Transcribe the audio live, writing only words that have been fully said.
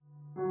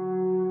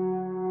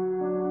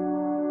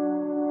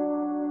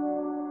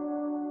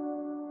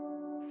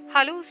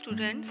Hello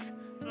students,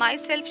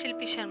 myself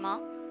Shilpi Sharma,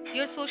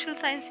 your social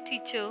science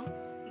teacher,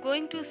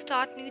 going to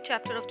start new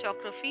chapter of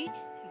geography,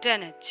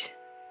 drainage.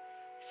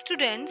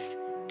 Students,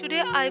 today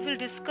I will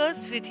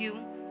discuss with you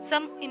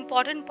some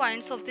important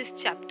points of this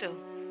chapter,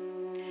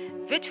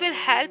 which will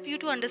help you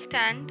to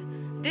understand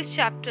this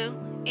chapter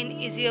in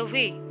easier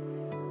way.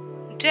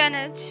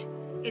 Drainage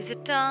is a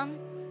term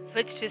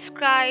which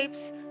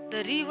describes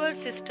the river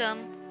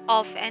system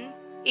of an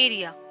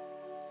area.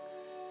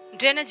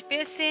 Drainage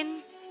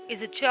basin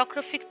is a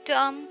geographic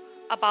term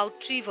about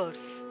rivers.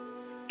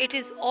 It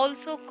is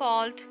also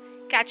called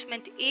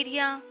catchment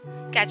area,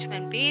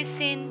 catchment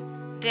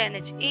basin,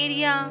 drainage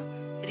area,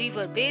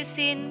 river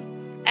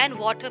basin, and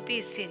water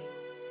basin.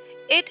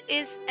 It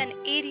is an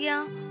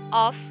area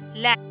of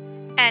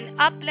land, an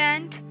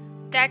upland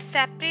that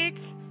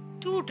separates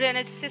two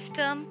drainage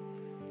systems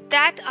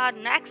that are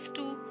next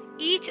to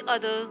each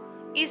other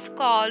is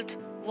called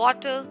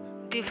water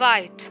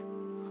divide.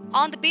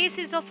 On the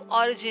basis of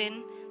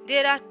origin,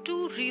 there are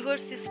two river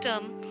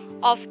systems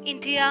of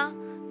India,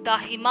 the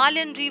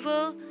Himalayan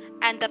river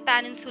and the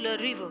Peninsular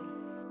river.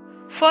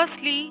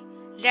 Firstly,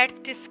 let's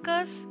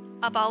discuss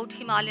about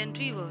Himalayan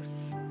rivers.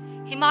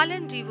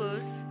 Himalayan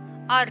rivers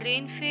are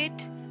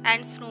rain-fed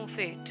and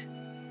snow-fed,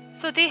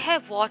 so they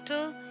have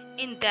water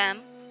in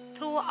them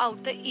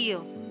throughout the year.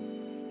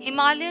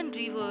 Himalayan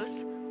rivers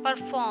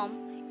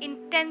perform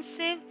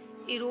intensive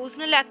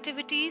erosional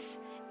activities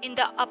in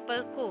the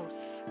upper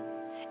course.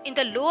 In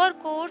the lower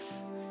course,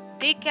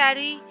 they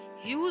carry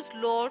huge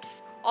loads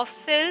of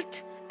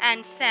silt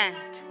and sand.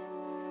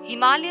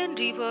 Himalayan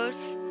rivers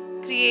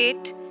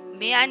create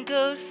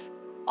meanders,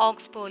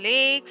 oxbow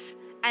lakes,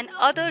 and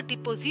other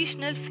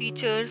depositional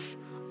features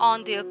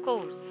on their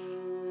course.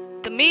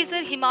 The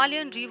major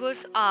Himalayan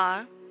rivers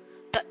are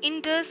the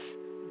Indus,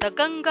 the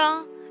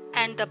Ganga,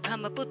 and the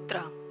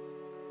Brahmaputra.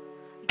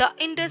 The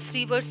Indus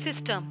River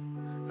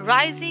system,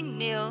 rising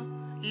near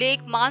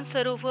Lake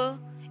Mansarovar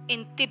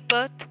in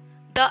Tibet,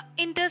 the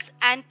Indus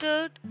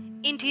entered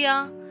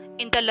India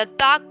in the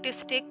Ladakh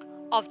district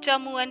of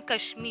Jammu and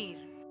Kashmir.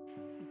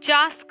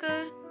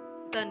 Jaskar,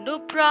 the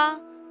Nubra,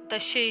 the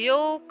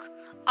Shyok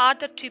are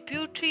the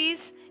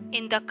tributaries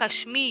in the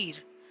Kashmir.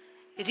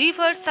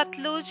 River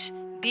Satluj,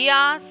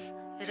 Beas,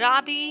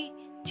 Rabi,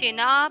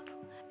 Chenab,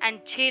 and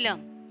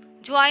Jhelum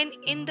join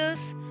Indus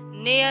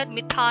near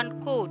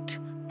Mithankot,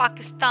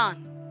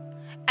 Pakistan,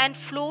 and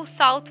flow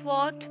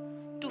southward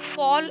to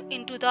fall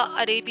into the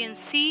Arabian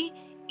Sea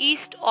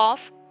east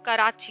of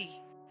Karachi.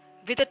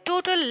 With a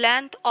total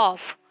length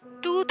of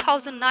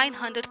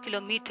 2,900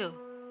 km,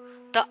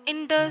 the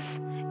Indus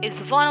is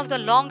one of the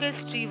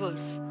longest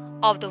rivers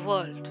of the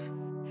world.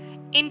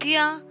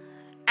 India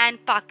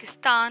and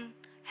Pakistan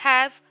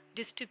have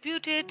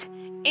distributed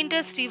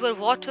Indus River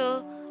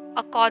water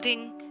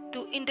according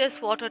to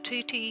Indus Water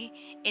Treaty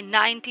in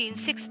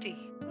 1960.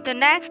 The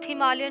next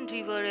Himalayan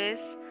river is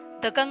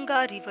the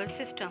Ganga river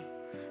system.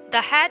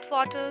 The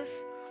headwaters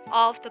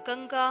of the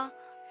Ganga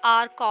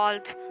are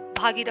called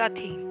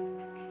Bhagirathi.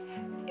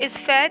 Is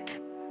fed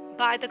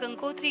by the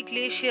Gangotri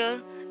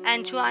glacier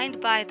and joined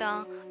by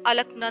the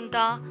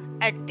Alaknanda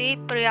at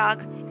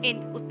Devprayag in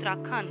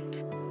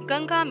Uttarakhand.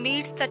 Ganga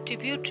meets the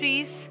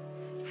tributaries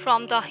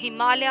from the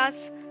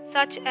Himalayas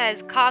such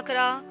as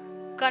Ghagra,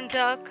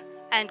 Gandak,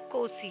 and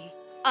Kosi.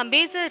 A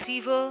major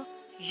river,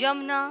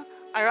 Yamuna,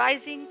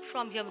 arising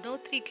from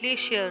Yamunotri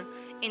glacier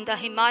in the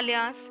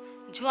Himalayas,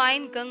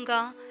 join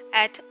Ganga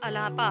at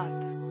Allahabad.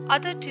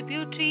 Other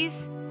tributaries,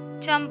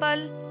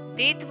 Chambal,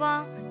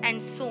 Betwa,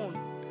 and Son,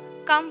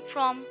 come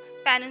from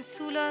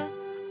peninsular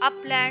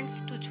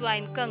uplands to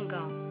join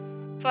Ganga.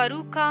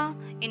 Faruka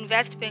in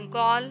West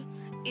Bengal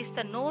is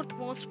the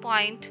northmost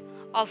point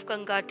of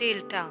Ganga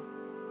Delta.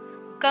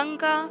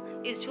 Ganga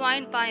is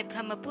joined by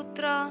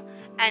Brahmaputra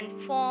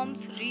and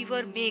forms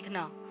river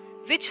Meghna,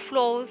 which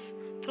flows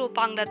through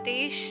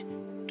Bangladesh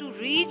to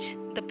reach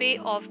the Bay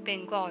of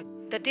Bengal.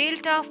 The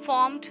delta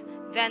formed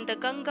when the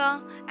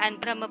Ganga and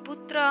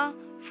Brahmaputra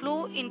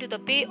flow into the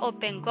Bay of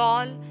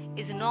Bengal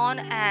is known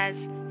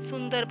as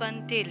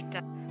Sundarban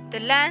Delta. The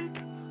length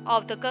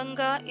of the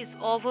Ganga is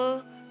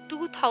over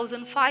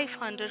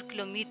 2,500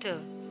 km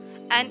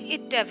and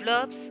it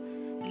develops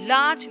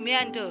large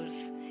meanders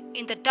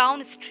in the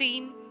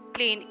downstream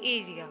plain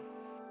area.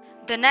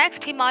 The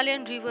next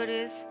Himalayan river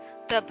is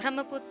the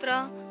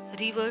Brahmaputra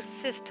river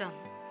system.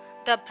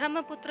 The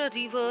Brahmaputra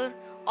river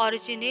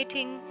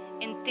originating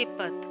in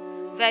Tibet,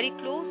 very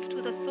close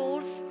to the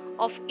source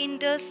of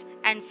Indus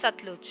and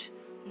Satluj.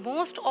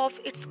 Most of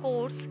its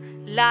course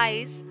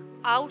lies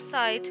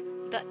outside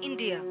the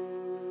India.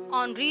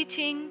 On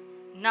reaching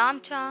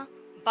Namcha,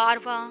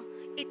 Barwa,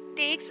 it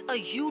takes a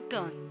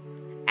U-turn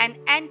and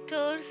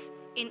enters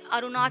in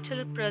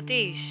Arunachal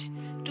Pradesh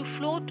to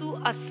flow to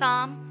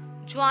Assam,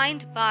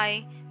 joined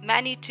by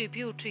many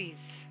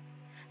tributaries.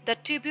 The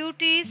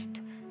tributaries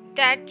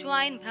that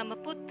join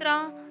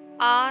Brahmaputra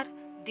are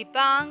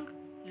Dibang,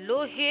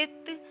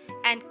 Lohit,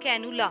 and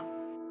Kanula.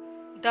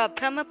 The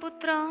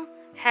Brahmaputra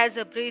has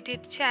a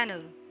braided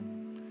channel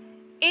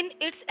in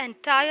its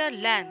entire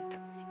length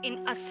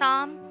in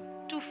Assam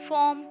to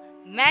form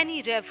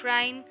many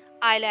riverine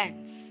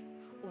islands.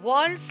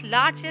 World's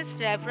largest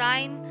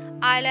riverine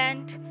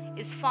island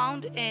is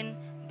found in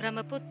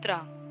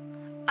Brahmaputra.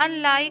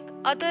 Unlike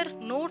other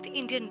North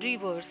Indian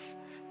rivers,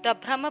 the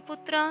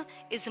Brahmaputra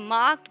is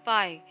marked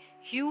by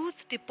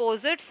huge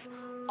deposits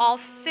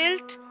of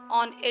silt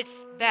on its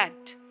bed,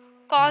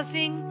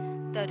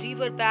 causing the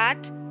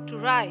riverbed to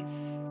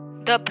rise.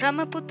 The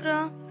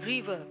Brahmaputra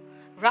River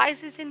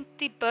rises in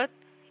Tibet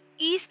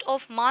east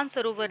of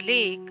Mansarovar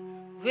Lake,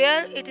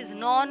 where it is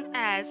known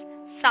as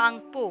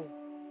Sangpo.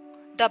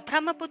 The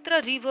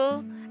Brahmaputra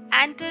River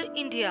enters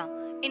India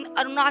in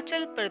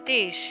Arunachal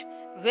Pradesh,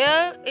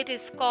 where it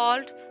is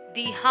called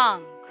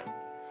Dihang.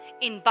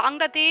 In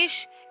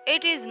Bangladesh,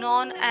 it is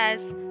known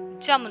as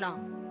Jamuna.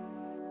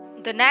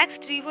 The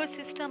next river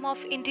system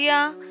of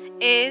India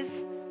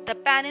is the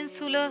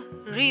Peninsular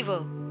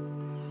River.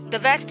 The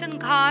Western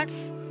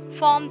Ghats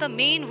form the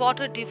main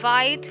water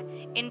divide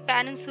in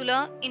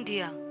peninsular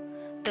India.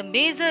 The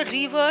major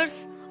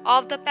rivers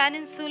of the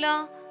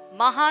peninsula,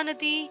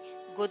 Mahanadi,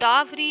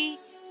 Godavari,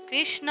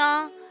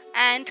 Krishna,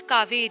 and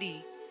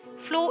Kaveri,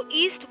 flow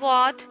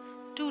eastward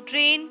to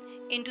drain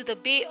into the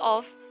Bay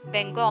of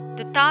Bengal.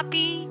 The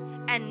Tapi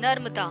and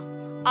Narmada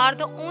are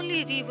the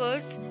only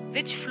rivers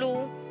which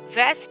flow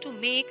west to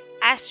make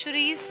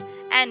estuaries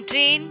and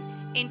drain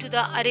into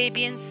the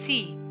Arabian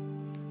Sea.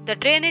 The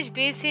drainage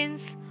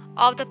basins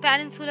of the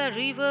peninsular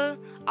river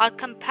are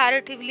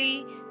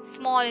comparatively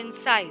small in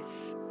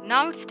size.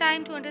 Now it's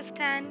time to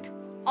understand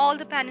all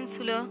the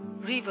peninsular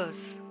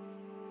rivers.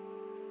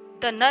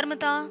 The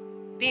Narmada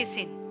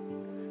Basin.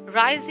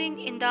 Rising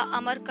in the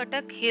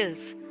Amarkatak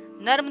Hills,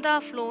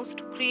 Narmada flows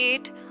to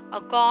create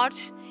a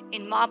gorge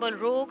in marble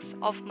rocks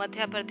of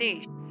Madhya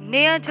Pradesh.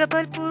 Near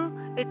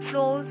Jabalpur, it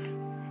flows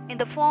in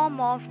the form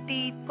of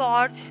deep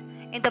gorge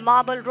in the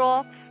marble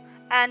rocks,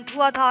 and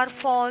Dhuadhar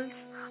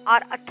Falls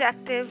are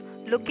attractive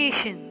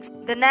locations.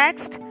 The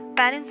next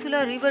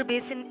peninsular river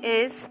basin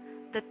is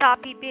the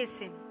Tapi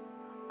Basin,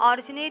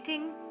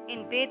 originating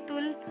in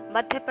Betul,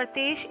 Madhya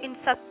Pradesh in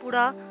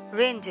Satpura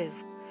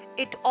ranges.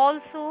 It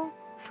also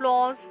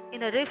flows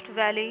in a rift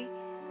valley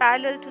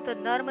parallel to the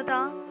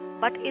Narmada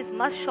but is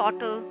much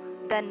shorter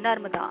than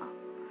Narmada.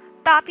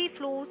 Tapi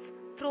flows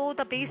through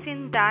the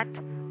basin that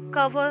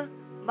cover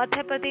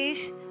Madhya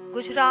Pradesh,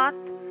 Gujarat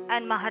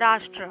and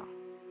Maharashtra.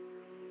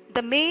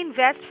 The main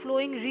west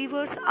flowing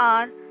rivers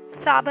are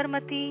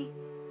Sabarmati,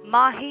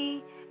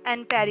 Mahi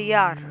and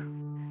Periyar.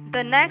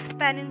 The next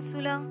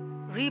peninsula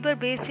river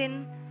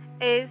basin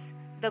is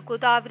the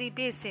Godavari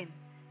Basin.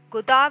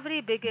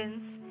 Godavari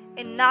begins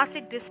in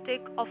Nasik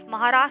district of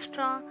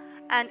Maharashtra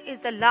and is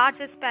the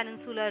largest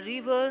peninsular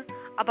river,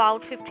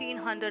 about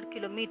 1500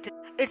 kilometers.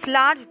 Its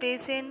large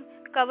basin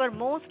covers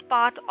most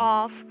part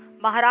of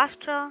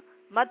Maharashtra,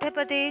 Madhya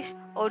Pradesh,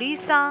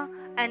 Odisha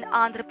and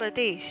Andhra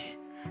Pradesh.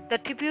 The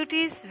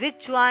tributaries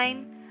which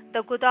join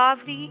the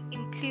Godavari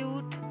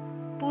include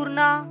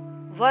Purna,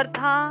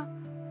 Vardha,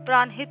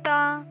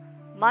 Pranhita,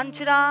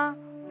 Manjra,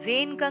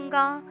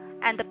 Vainganga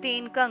and the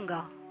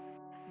Penganga.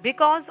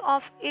 Because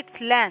of its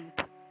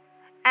length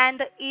and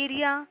the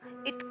area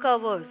it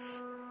covers,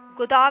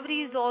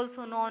 Godavari is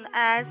also known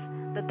as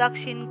the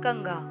Dakshin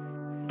Ganga.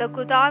 The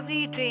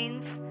Godavari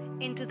drains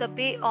into the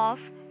Bay of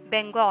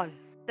Bengal.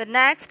 The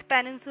next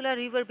peninsular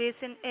river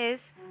basin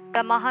is the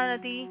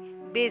Mahanadi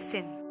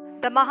Basin.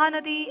 The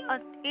Mahanadi,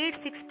 an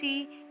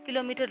 860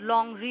 km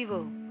long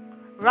river,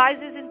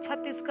 rises in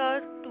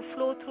Chhattisgarh to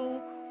flow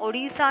through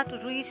Odisha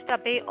to reach the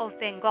Bay of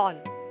Bengal.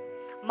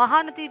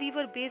 Mahanadi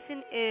River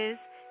Basin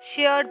is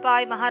shared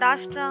by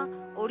Maharashtra,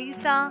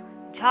 Odisha,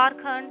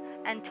 Jharkhand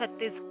and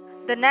Chhattisgarh.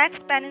 The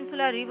next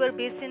peninsular river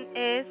basin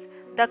is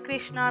the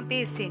Krishna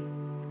Basin.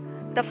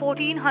 The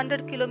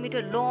 1400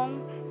 km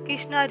long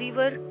Krishna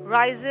River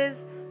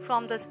rises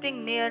from the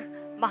spring near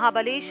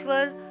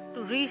Mahabaleshwar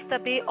to reach the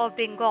Bay of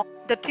Bengal.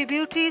 The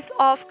tributaries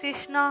of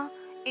Krishna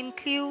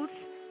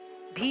includes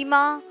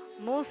Bhima,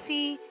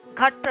 Mosi,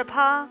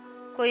 Ghatprabha,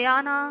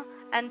 Koyana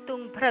and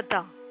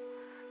Tungabhadra.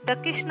 The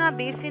Krishna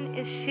Basin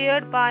is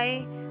shared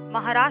by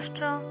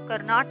Maharashtra,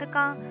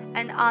 Karnataka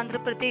and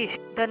Andhra Pradesh.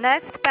 The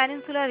next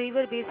peninsular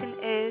river basin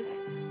is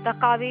the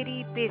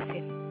Kaveri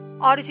Basin.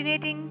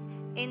 Originating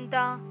in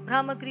the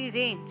Brahmagiri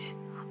range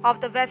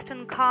of the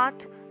Western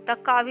Ghat, the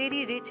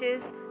Kaveri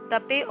reaches the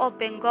Bay of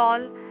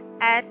Bengal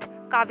at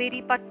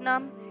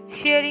Kaveripatnam,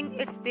 sharing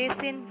its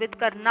basin with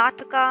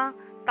Karnataka,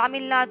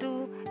 Tamil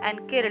Nadu and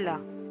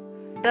Kerala.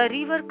 The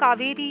river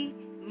Kaveri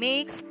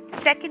makes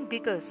second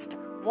biggest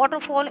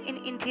waterfall in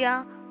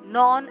India,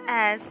 known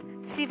as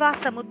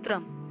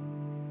Sivasamudram.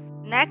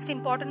 Next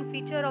important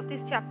feature of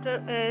this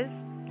chapter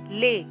is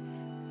lakes.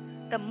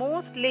 The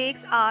most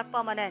lakes are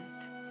permanent,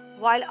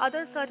 while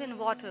others certain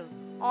water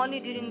only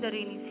during the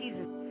rainy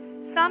season.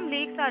 Some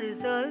lakes are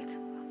result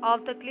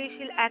of the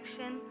glacial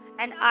action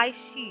and ice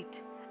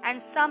sheet, and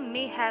some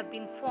may have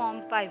been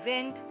formed by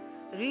wind,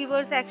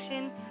 rivers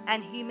action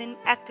and human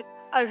activity.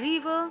 A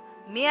river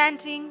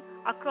meandering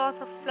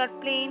across a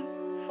floodplain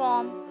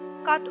form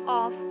cut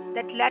off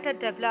that later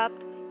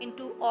developed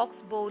into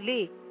Oxbow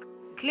Lake.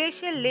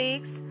 Glacial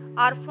lakes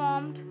are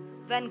formed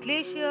when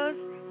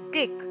glaciers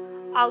dig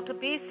out a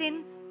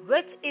basin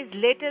which is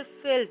later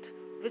filled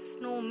with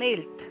snow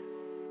melt.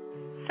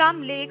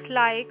 Some lakes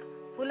like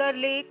Vular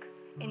Lake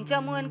in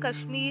Jammu and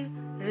Kashmir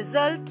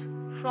result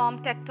from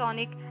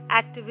tectonic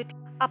activity.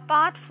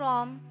 Apart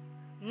from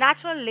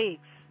natural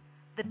lakes,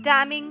 the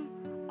damming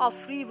of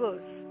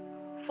rivers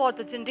for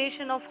the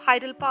generation of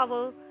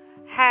hydropower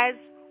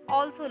has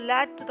also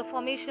led to the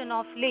formation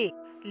of lakes.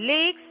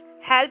 Lakes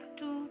help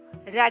to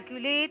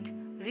regulate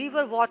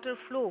river water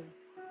flow,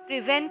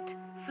 prevent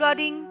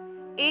flooding,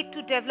 aid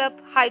to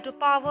develop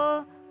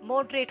hydropower,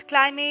 moderate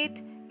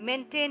climate,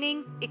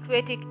 maintaining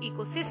aquatic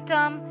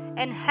ecosystem,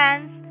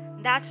 enhance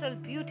natural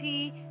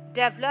beauty,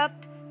 develop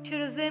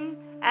tourism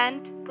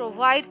and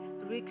provide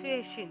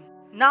recreation.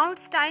 Now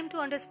it's time to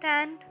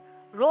understand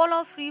role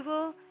of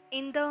river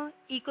in the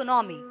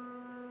economy.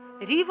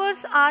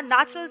 Rivers are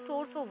natural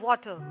source of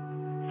water.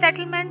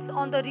 Settlements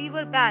on the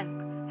river bank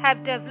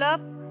have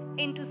developed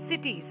into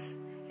cities.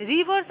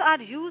 Rivers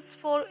are used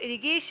for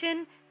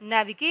irrigation,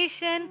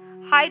 navigation,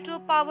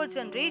 hydropower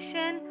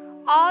generation,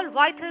 all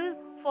vital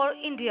for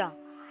India,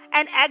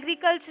 and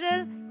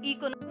agricultural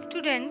economy.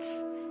 Students,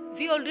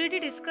 we already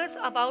discussed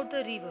about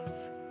the rivers.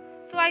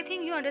 So I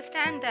think you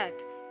understand that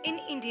in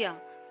India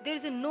there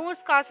is no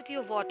scarcity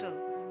of water.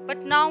 But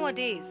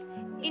nowadays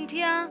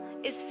India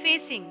is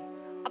facing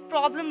a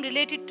problem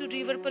related to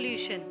river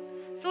pollution.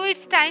 So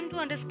it's time to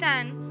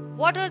understand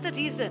what are the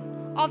reasons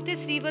of this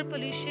river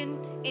pollution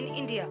in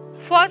India.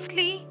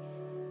 Firstly,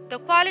 the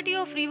quality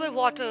of river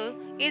water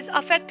is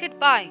affected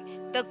by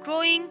the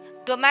growing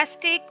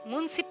domestic,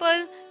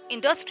 municipal,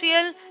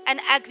 industrial and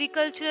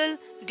agricultural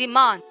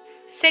demand.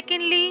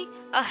 Secondly,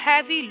 a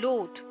heavy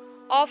load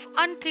of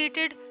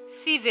untreated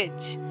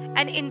sewage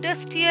and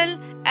industrial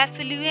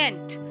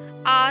effluent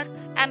are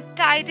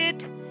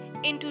emptied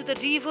into the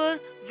river,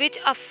 which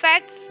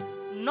affects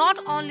not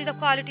only the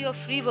quality of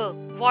river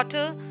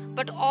water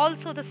but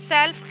also the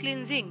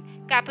self-cleansing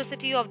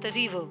capacity of the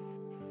river.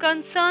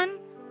 Concern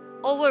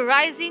over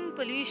rising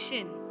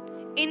pollution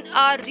in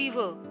our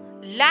river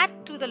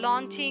led to the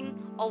launching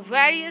of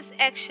various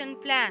action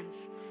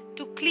plans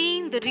to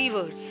clean the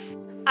rivers.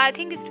 I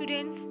think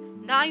students,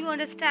 now you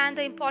understand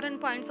the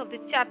important points of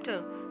this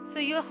chapter. So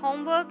your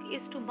homework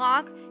is to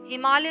mark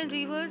Himalayan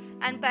rivers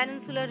and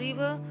Peninsular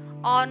river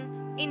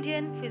on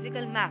Indian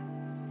physical map.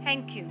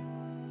 Thank you.